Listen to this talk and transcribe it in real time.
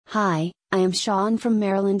Hi, I am Sean from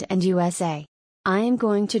Maryland and USA. I am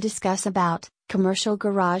going to discuss about commercial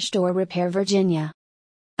garage door repair Virginia.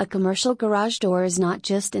 A commercial garage door is not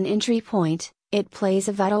just an entry point, it plays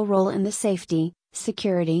a vital role in the safety,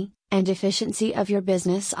 security, and efficiency of your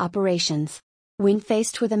business operations. When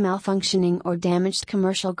faced with a malfunctioning or damaged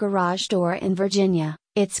commercial garage door in Virginia,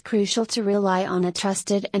 it's crucial to rely on a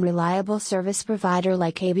trusted and reliable service provider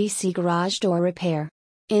like ABC Garage Door Repair.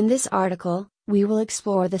 In this article, we will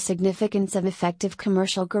explore the significance of effective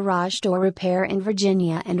commercial garage door repair in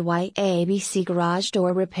Virginia and why ABC Garage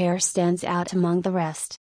Door Repair stands out among the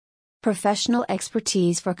rest. Professional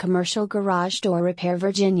expertise for commercial garage door repair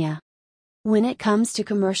Virginia. When it comes to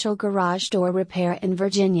commercial garage door repair in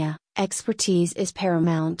Virginia, expertise is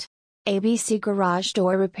paramount. ABC Garage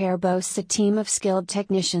Door Repair boasts a team of skilled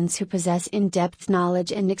technicians who possess in-depth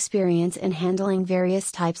knowledge and experience in handling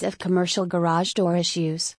various types of commercial garage door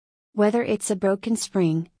issues. Whether it's a broken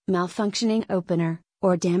spring, malfunctioning opener,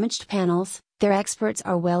 or damaged panels, their experts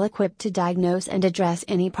are well equipped to diagnose and address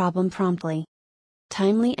any problem promptly.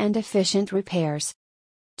 Timely and efficient repairs.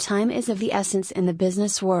 Time is of the essence in the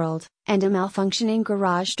business world, and a malfunctioning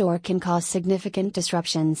garage door can cause significant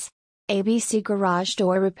disruptions. ABC Garage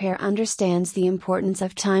Door Repair understands the importance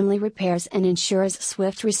of timely repairs and ensures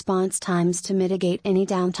swift response times to mitigate any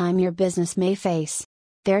downtime your business may face.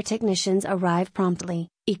 Their technicians arrive promptly,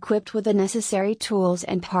 equipped with the necessary tools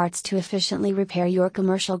and parts to efficiently repair your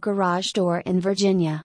commercial garage door in Virginia.